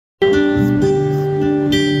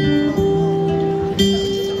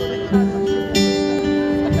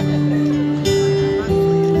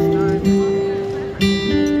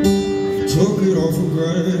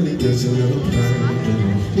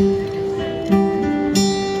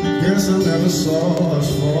guess I never saw us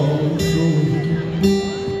fall through.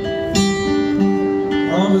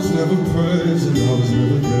 I was never present, I was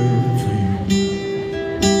never there for you.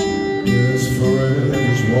 Yes, forever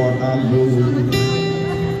is what I know.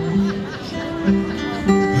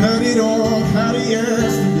 Had it all, had it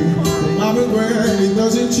yesterday. My regret, it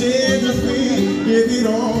doesn't change a thing. Gave it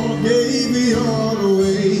all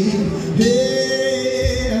away.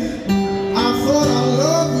 Yeah, I thought our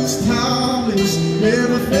love was timeless.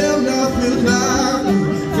 Never felt nothing like it.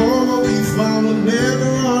 For what we found will never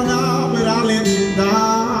run out, but I let you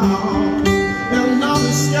down. And now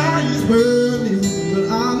the sky is burning, but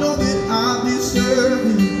I know that I deserve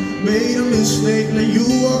it. Made a mistake, let you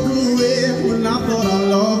walk away when I thought our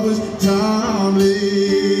love was timeless.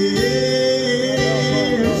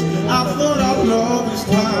 I thought our love was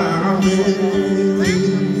timeless.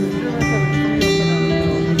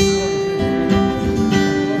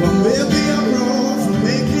 But maybe I'm wrong for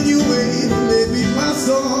making you wait. Maybe my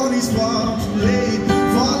soul is far too late.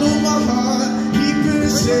 Follow my heart, keep it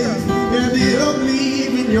safe. Ended up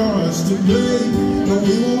leaving yours to blame. No,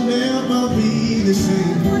 we won't ever be the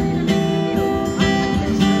same.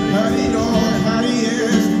 Had it all, had it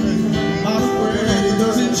yesterday. My regret, it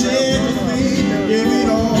doesn't change me. Gave it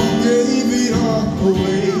all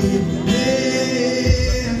away.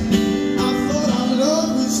 Yeah, I thought our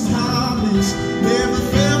love was timeless. Never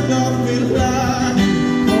felt nothing like it.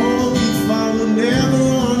 All we found will never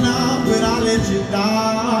run out, but I let you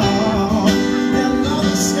down. And now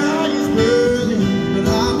the sky is burning, but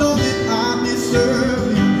I know that I deserve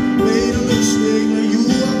it. Made a mistake, now you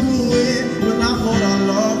walk away when I thought our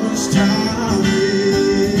love was timeless.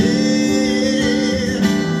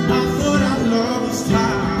 I thought our love was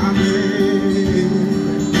timeless.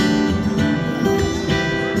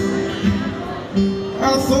 I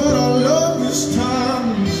thought our love was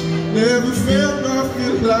timeless. Never felt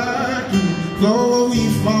nothing like it. Though what we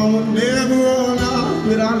found would never run out,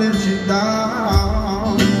 but I let you die.